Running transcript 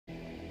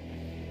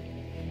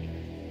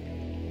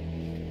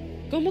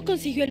¿Cómo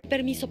consiguió el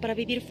permiso para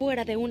vivir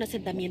fuera de un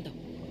asentamiento?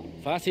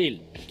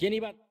 Fácil. ¿Quién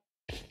iba?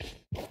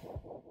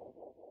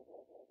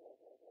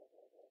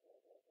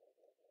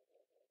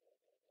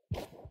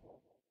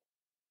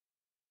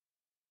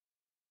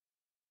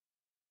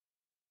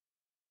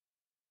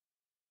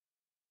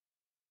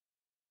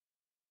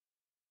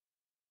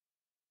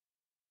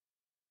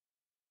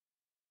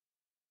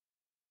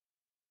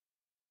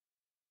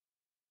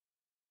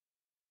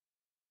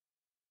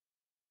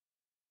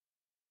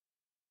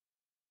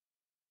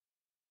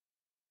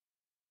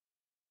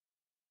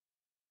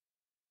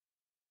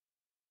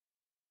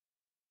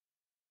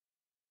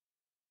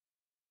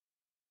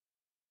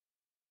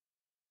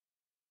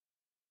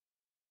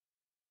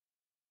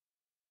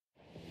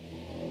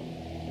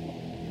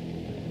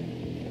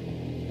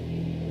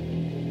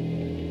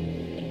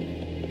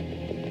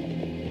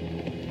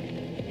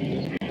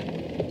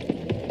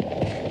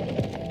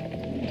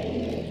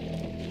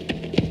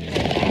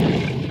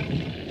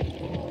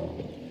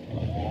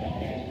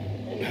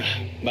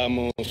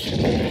 Vamos.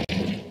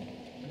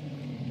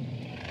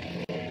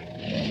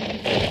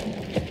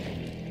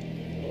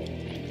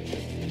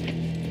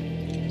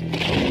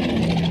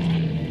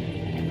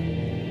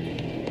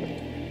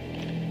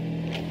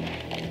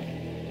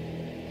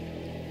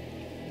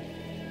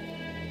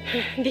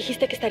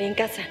 Dijiste que estaría en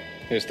casa.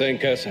 Está en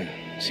casa.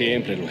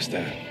 Siempre lo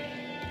está.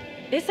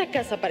 Esa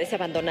casa parece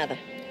abandonada.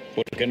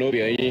 ¿Por qué no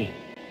vi ahí?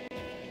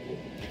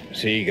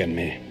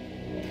 Síganme.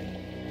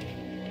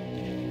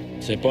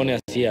 Se pone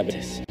así a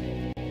veces.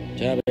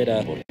 Ya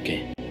verá por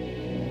qué.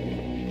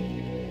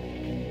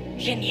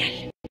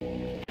 Genial.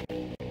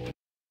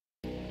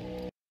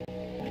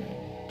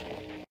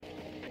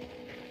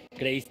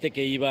 ¿Creíste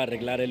que iba a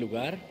arreglar el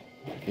lugar?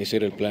 Ese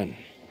era el plan.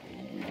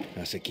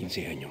 Hace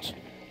 15 años.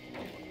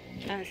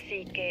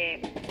 Así que,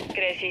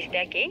 ¿creciste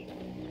aquí?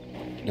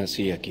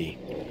 Nací aquí.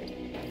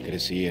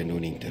 Crecí en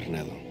un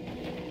internado.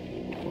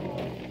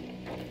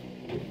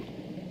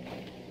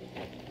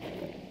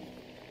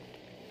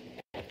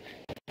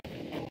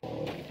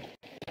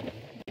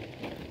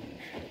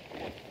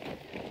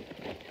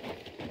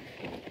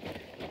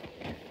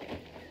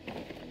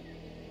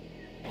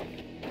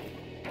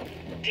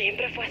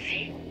 ¿Siempre fue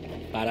así?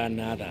 Para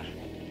nada.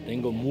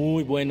 Tengo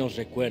muy buenos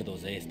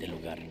recuerdos de este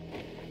lugar.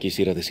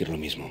 Quisiera decir lo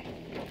mismo.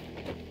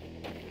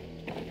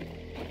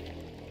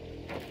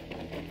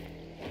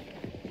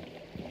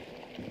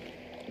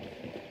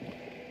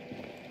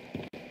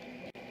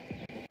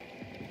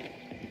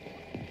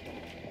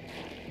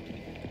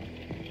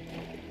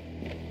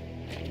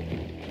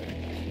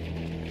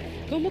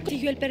 ¿Cómo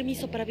consiguió el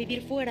permiso para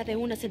vivir fuera de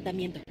un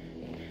asentamiento?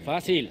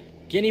 Fácil.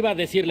 ¿Quién iba a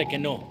decirle que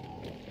no?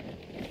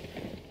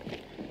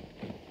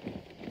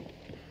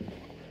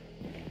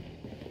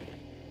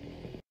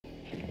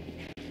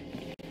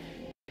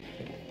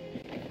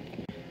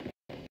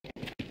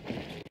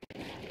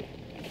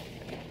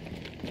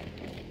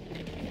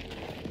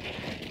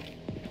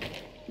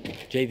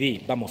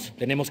 JD, vamos,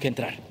 tenemos que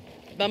entrar.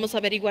 Vamos a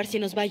averiguar si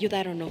nos va a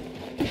ayudar o no.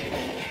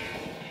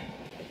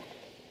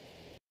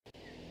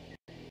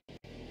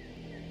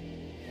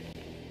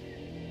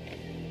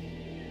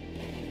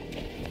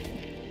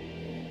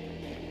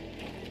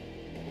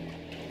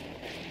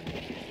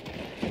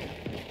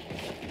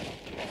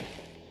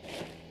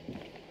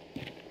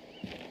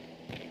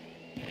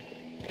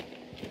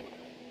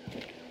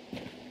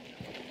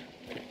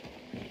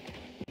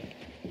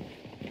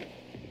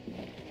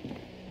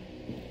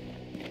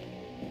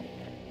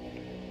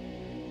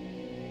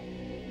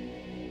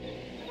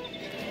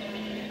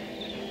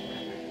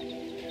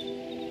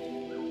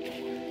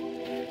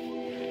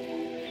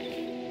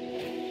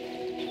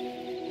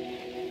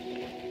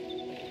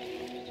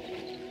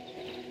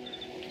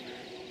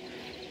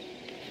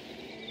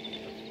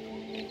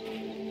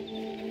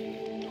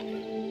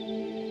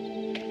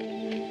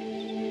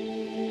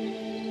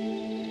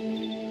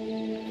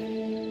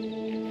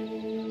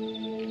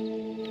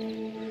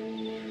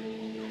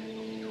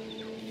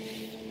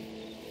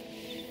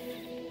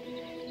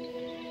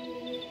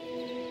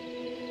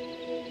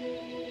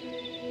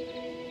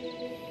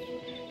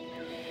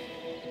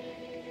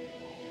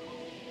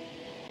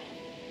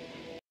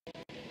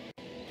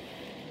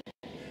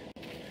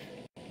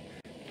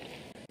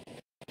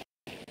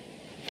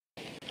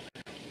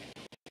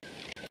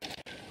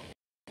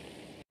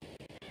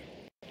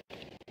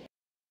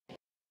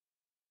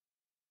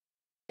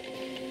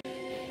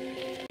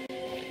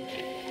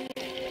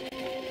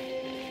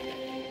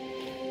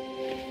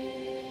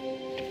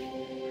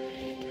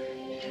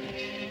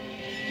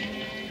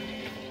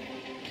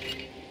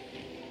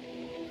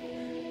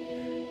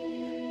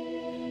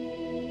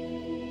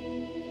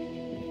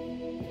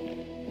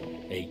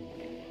 Hey,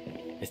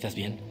 ¿estás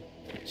bien?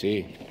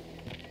 Sí.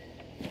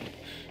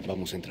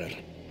 Vamos a entrar.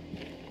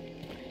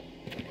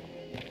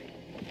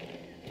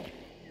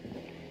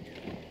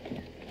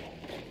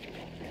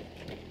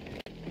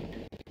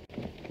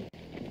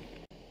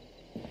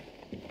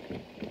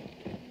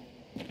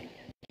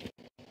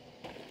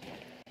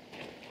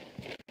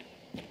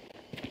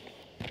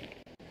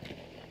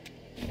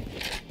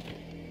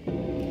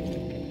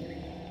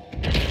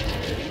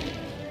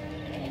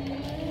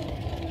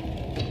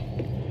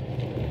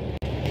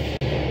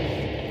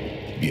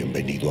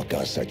 Bienvenido a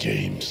casa,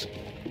 James.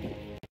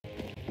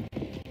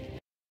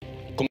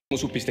 ¿Cómo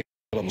supiste que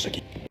estábamos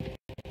aquí?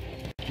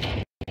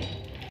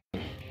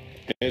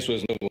 Eso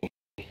es nuevo.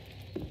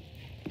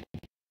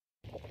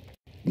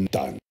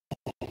 Tan.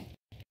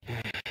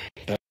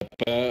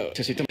 Papá,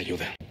 necesita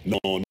ayuda. No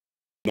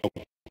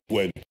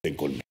cuenten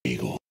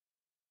conmigo.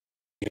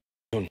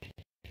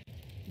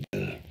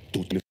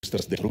 ¿Tú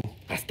estás de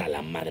Hasta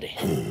la madre.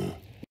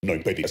 ¿No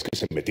impedirás que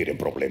se metiera en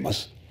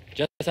problemas?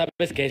 Ya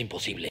sabes que es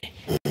imposible.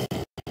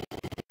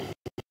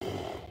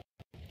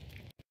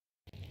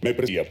 Me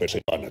parecía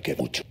persevana que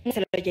mucho. Se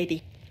lo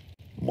JD.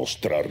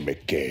 Mostrarme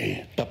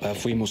que Papá,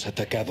 fuimos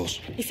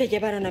atacados. Y se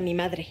llevaron a mi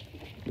madre.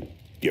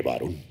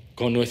 llevaron.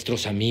 Con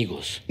nuestros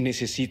amigos.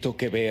 Necesito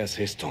que veas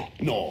esto.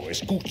 No,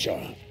 escucha.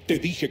 Te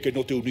dije que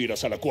no te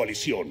unieras a la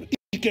coalición.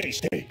 ¿Y qué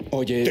hiciste?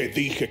 Oye... Te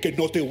dije que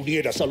no te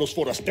unieras a los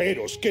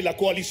forasteros, que la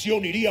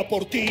coalición iría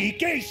por ti. ¿Y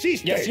qué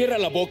hiciste? Ya cierra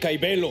la boca y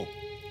velo.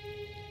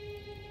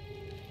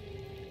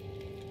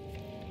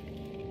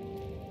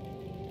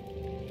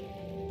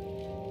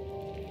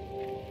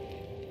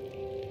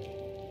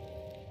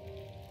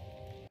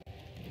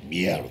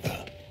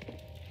 Mierda.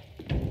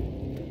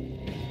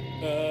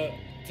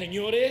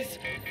 Señores.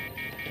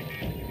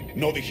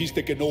 ¿No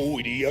dijiste que no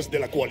huirías de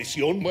la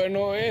coalición?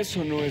 Bueno,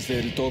 eso no es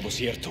del todo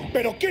cierto.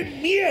 ¡Pero qué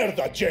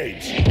mierda,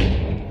 James!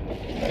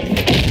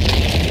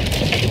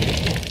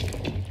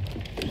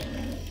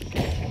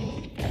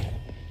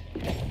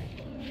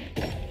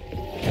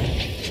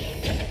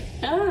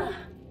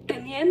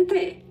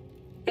 Teniente.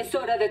 Es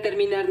hora de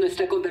terminar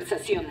nuestra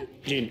conversación.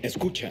 Jin,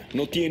 escucha.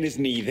 No tienes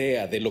ni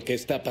idea de lo que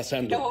está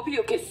pasando.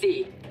 Obvio que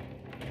sí.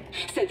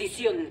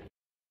 Sedición.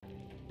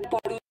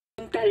 Por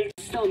un tal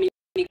Zombie,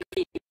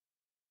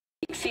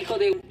 hijo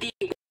de un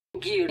tipo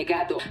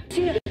negado.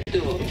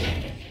 Cierto.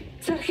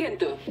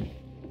 Sargento,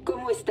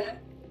 ¿cómo está?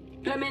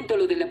 Lamento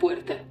lo de la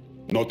puerta.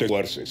 No te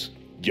esfuerces.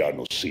 Ya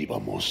nos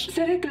íbamos.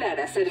 Seré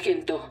clara,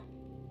 sargento.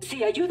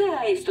 Si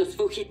ayuda a estos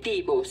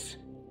fugitivos,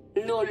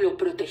 no lo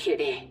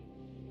protegeré.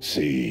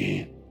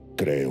 Sí,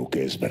 creo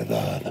que es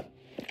verdad.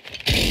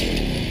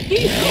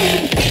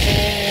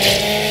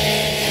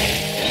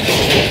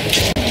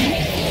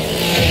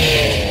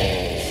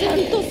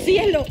 ¡Santo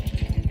cielo!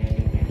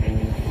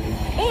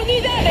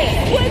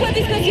 ¡Unidades! ¡Fuego a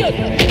discreción!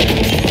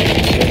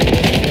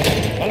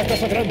 ¡A la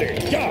casa grande!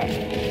 ¡Ya!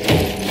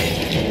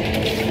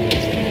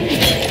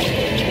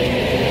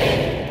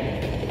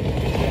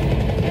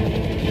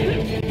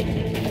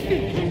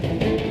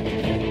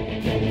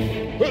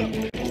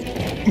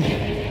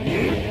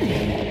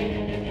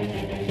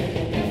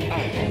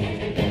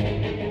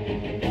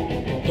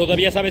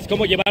 ¿Todavía sabes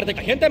cómo llevarte a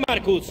la gente,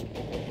 Marcus?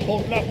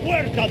 ¡Por la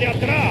puerta de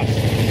atrás!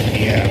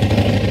 ¡Mierda!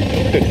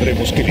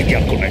 Tendremos que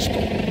lidiar con esto.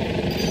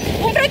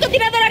 ¡Un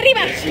francotirador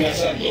arriba!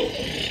 Desplazando.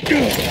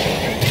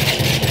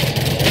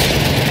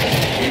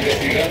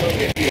 Investigando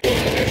objetivos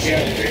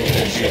potenciales de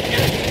intención.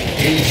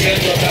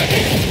 Iniciando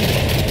ataque.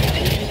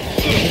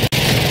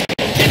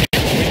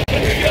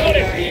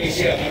 Carga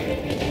iniciada.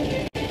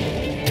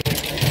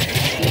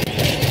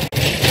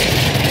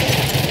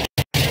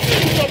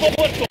 ¡Estamos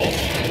muertos!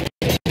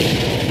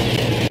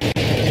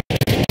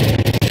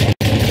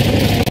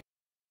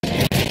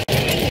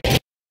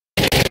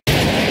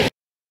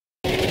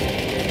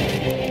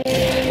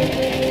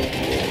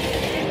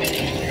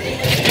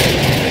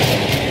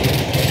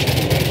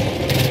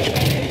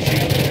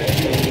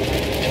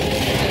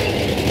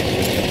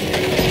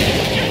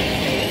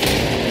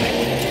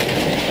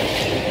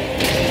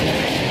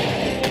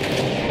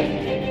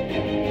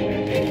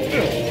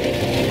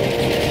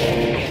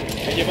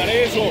 ¡Me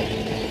llevaré eso!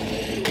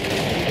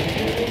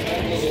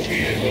 Los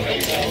hostiles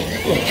localizados.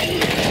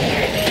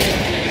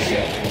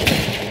 Iniciada.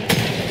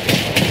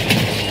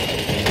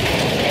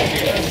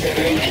 Vigilancia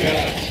de Luchar.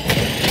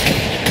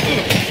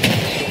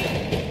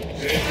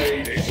 Cese y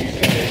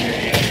desista de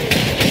inmediato.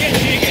 ¿Quién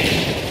sigue?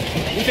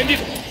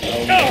 ¿Entendido?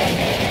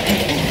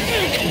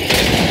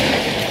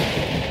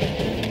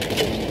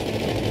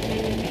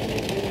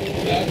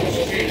 Datos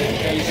hostiles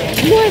localizados.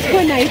 No es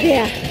buena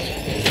idea.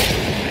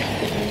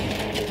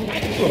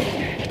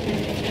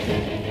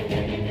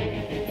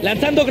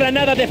 Lanzando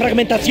granada de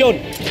fragmentación.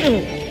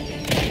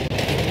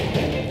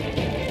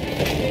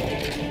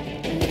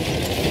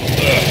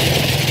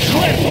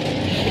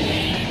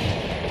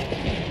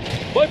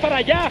 ¡Voy para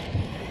allá!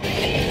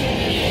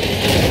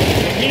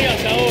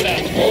 ¡Mías ahora!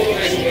 Modo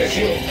de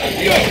supresión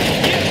activado.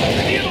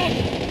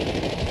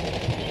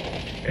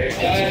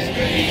 Está en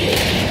peligro.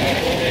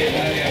 Acorte el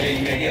área de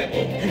inmediato.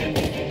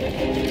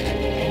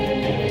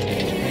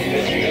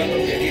 Investigando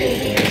objetivos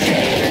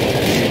potenciales de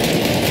intención.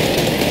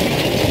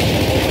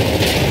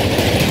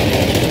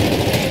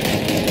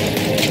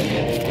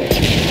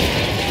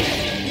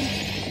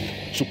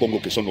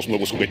 Supongo que son los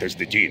nuevos juguetes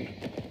de Jean.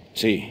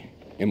 Sí,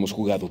 hemos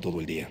jugado todo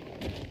el día.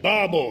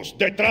 ¡Vamos!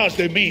 ¡Detrás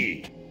de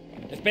mí!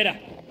 Espera,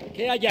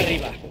 ¿qué hay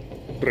arriba?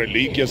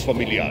 Reliquias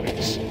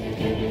familiares.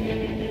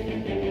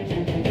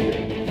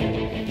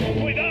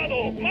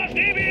 ¡Cuidado! ¡Más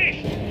divis!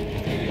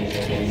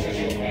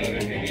 Autorización para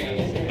recibir a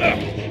los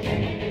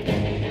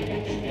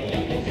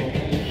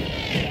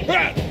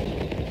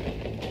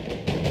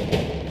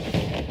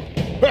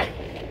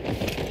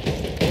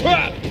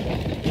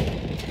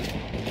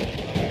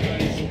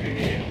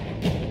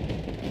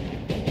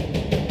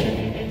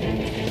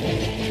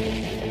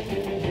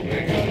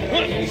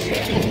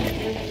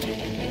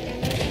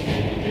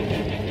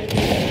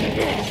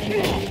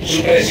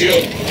supresión.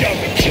 Ya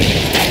me...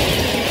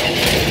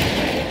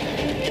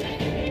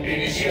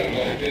 Iniciar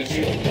la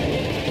detención.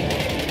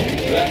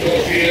 Blanco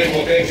hostil en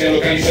potencia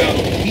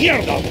localizado.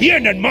 ¡Mierda!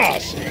 ¡Vienen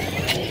más!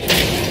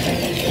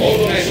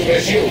 Modo de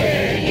supresión.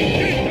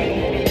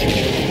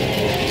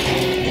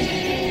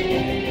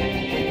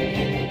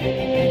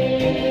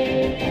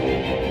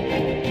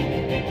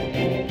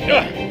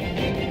 ¡Ah!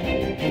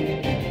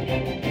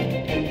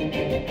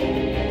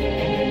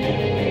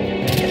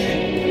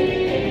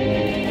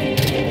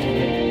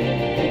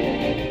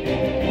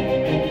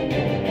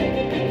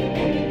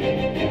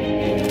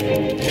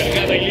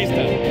 Cargada y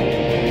lista.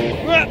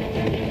 ¡Ah!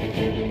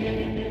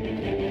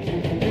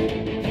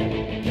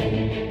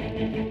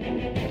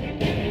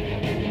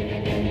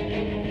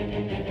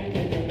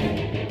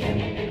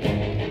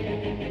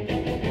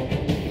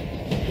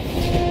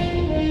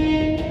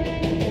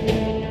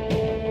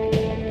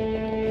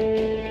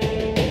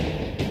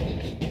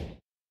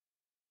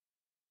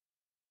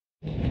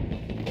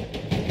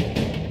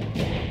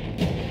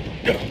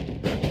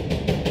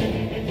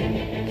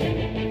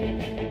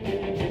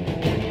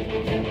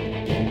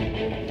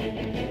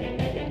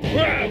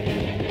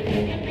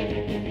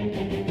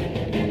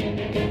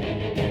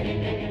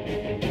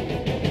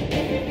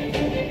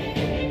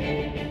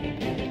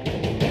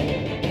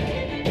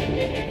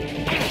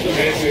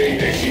 Cese y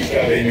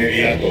desista de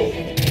inmediato.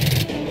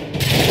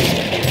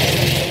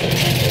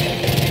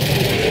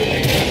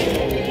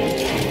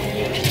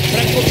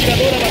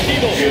 Francotirador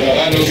abatido.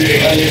 Ciudadanos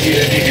ilegales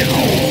identificados.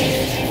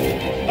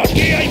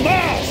 ¡Aquí hay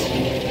más!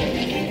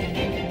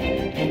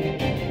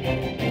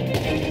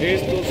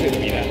 Esto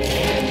servirá.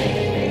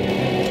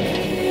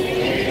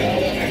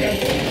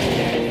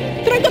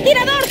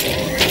 ¡Francotirador!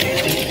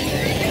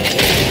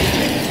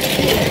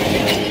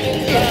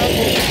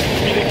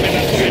 Miren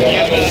pedazo de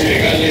Ciudadanos mierda.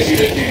 ilegales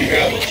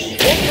identificados.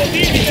 ¡Otro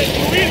Dini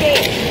destruido!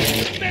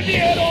 ¡Me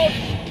dieron!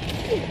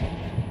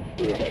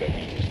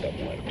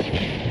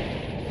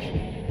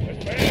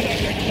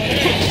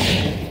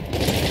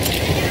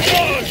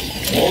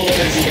 Modo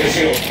de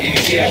supresión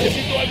iniciado.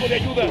 Necesito algo de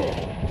ayuda.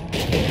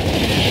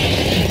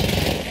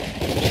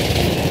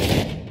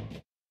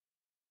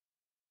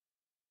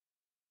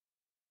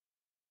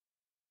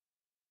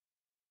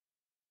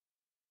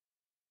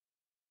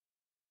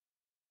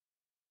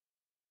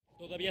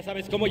 ¿Todavía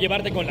sabes cómo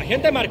llevarte con la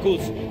gente,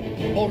 Marcus?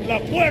 ¡Por la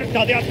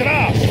puerta de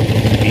atrás!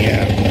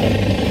 ¡Mierda!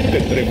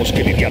 Tendremos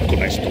que lidiar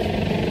con esto.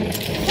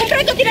 ¡Un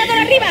francotirador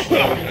arriba!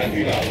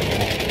 Activado.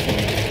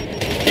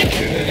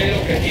 Detener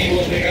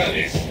objetivos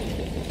legales.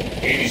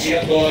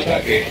 Iniciando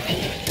ataque.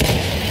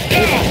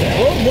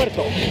 ¡Oh,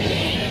 muerto!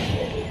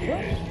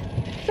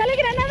 ¡Sale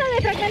granada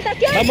de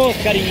fragmentación! Vamos,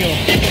 cariño.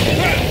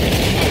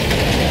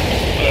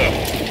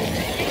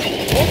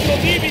 ¡Otro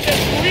Dini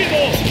destruido!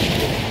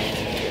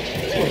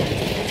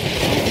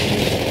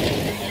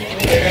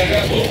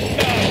 Recargando.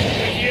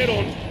 ¡Me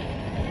dieron!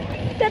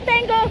 ¡Te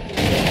tengo!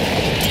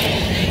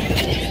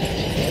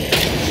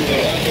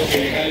 Ciudadanos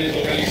ilegales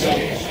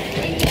localizados.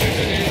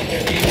 Detener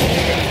objetivos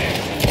legales.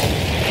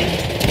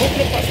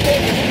 ¡Otro pastor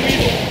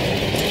destruido!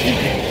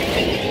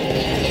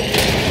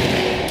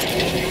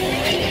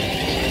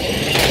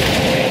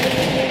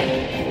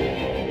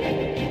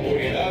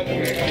 Unidad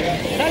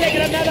recargando. ¡Sale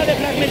granada de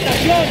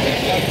fragmentación!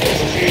 Blancos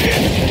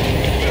hostiles.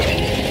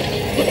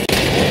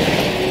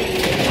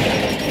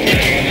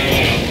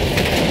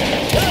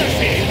 ¡Ah,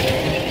 sí!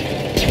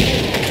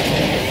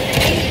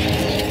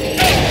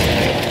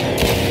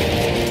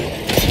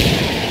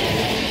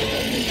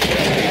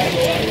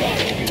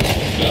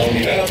 La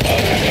unidad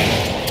ataca.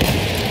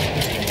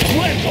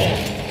 ¡Muerto!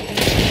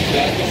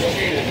 Blancos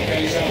hostiles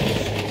localizados.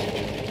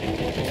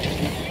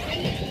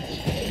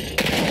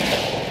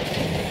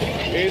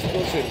 Esto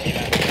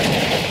servirá.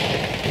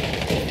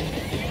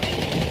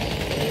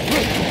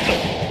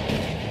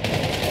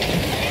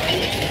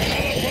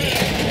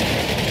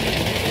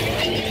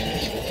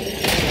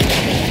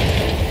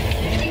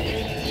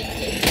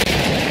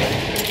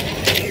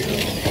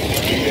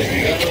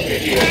 Investigando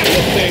objetivos.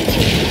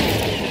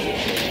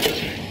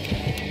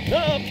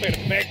 ¡Ah,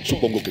 perfecto!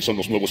 Supongo que son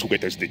los nuevos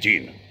juguetes de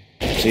Jean.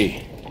 Sí,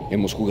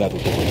 hemos jugado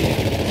todo el día.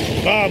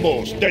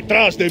 ¡Vamos!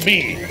 ¡Detrás de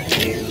mí!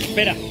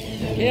 Espera,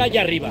 ¿qué hay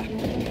arriba?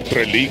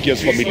 Reliquias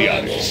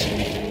familiares.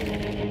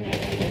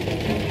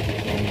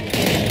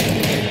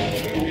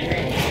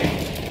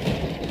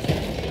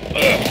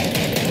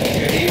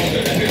 Objetivos de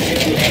detención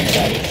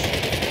localizados.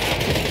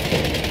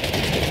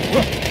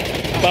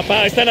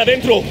 ¡Papá, están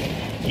adentro!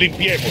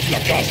 ¡Limpiemos la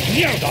casa!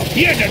 ¡Mierda!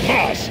 ¡Vienen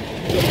más!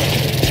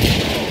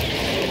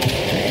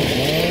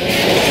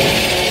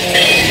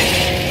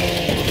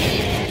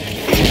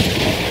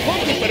 ¡Con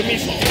tu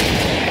permiso!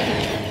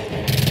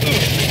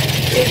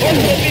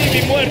 ¡Otro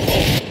Dini muerto!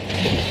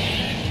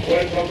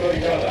 Fuerza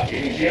autorizada.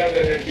 Iniciar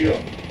detención.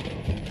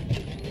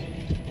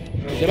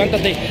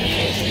 ¡Levántate!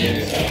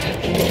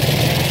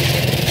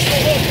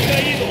 ¡Robot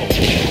caído!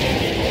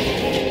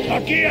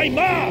 ¡Aquí hay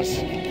más!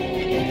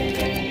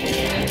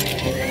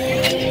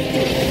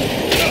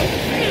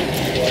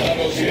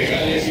 Ciudadanos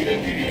ilegales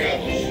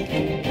identificados.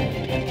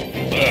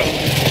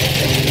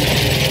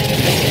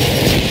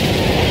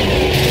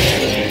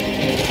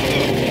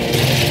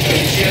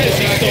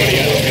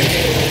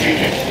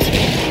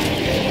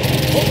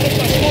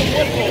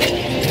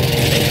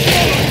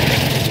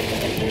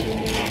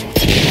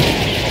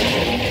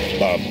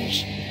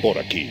 Por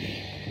aquí.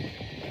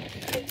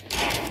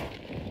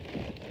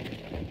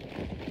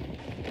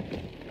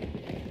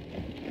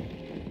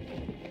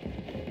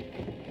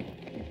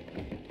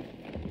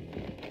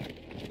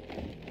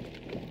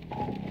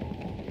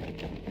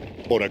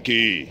 Por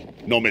aquí.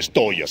 No me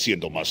estoy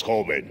haciendo más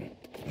joven.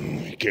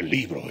 ¿Qué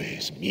libro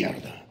es?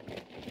 Mierda.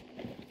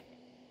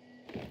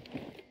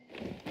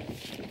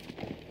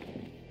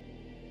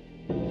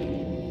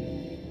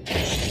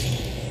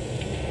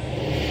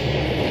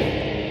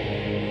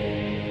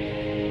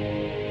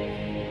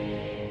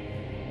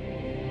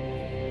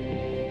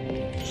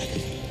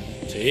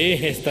 Sí,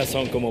 estas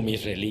son como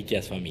mis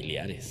reliquias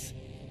familiares.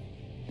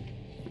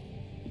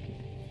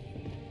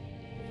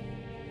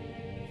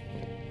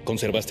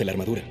 ¿Conservaste la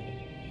armadura?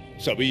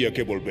 Sabía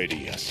que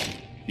volverías.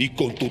 Y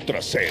con tu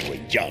trasero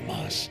en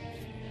llamas.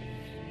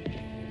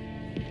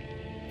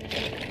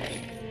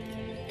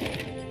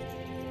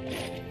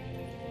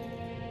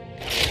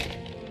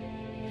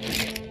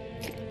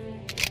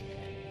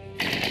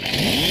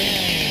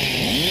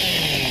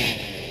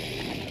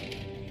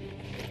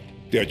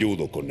 Te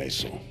ayudo con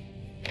eso.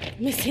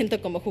 Me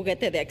siento como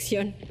juguete de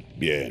acción.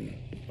 Bien,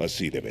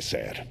 así debe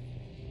ser.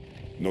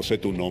 No sé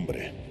tu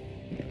nombre.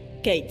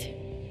 Kate.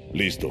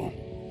 Listo.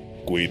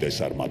 Cuida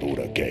esa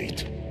armadura,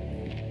 Kate.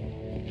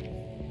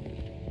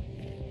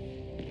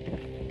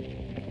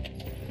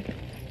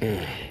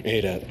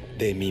 Era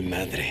de mi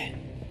madre.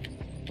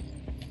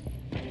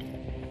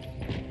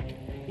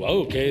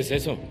 Wow, ¿qué es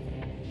eso?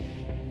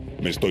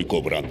 Me estoy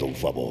cobrando un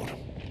favor.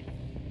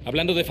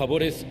 Hablando de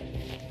favores,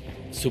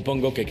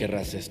 supongo que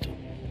querrás esto.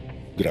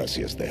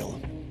 Gracias, Dale.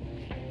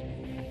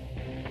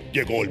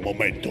 Llegó el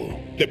momento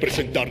de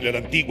presentarle a la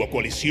antigua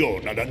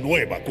coalición a la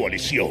nueva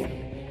coalición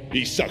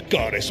y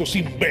sacar a esos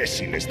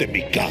imbéciles de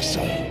mi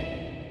casa.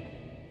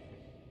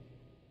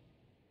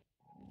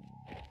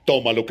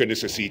 Toma lo que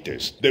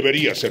necesites.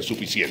 Debería ser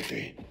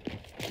suficiente.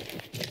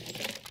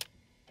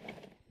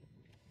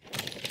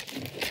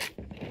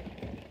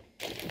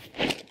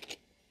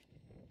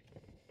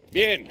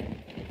 Bien.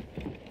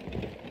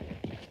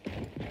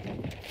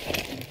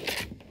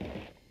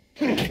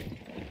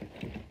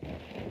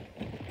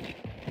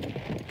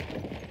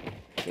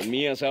 Son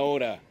mías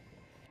ahora.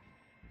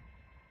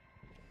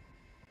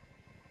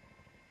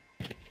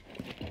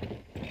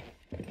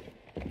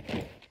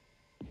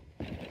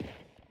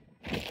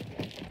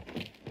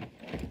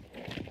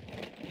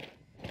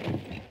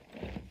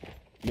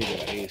 Me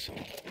llevaré eso.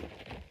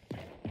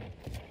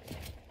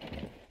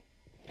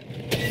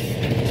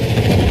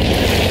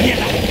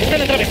 ¡Mierda!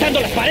 ¡Están atravesando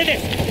las paredes!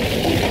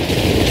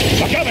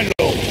 ¡Acábenlo!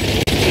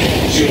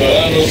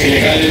 Ciudadanos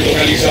ilegales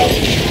localizados.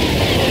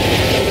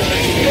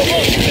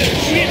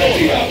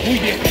 Muy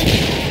bien.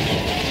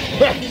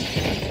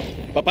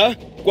 Papá,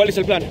 ¿cuál es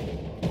el plan?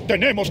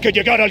 Tenemos que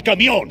llegar al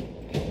camión.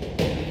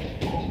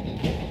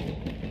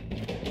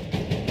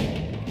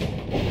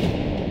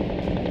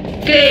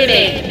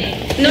 Créeme,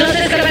 no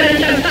se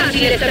escaparán tan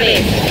fácil esta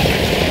vez.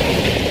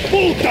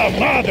 ¡Puta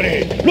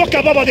madre! ¡Lo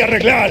acababa de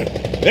arreglar!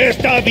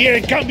 Está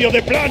bien, cambio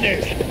de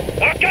planes.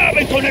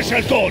 ¡Acaben con ese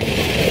halcón!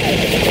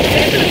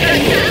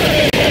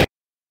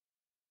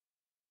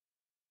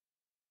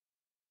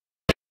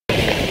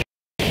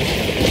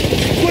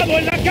 ¡Fuego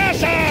en la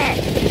casa!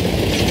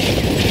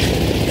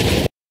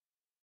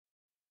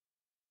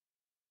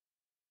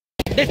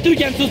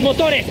 ¡Destruyan sus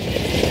motores!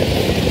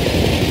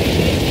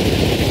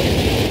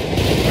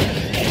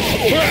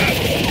 ¡Ah!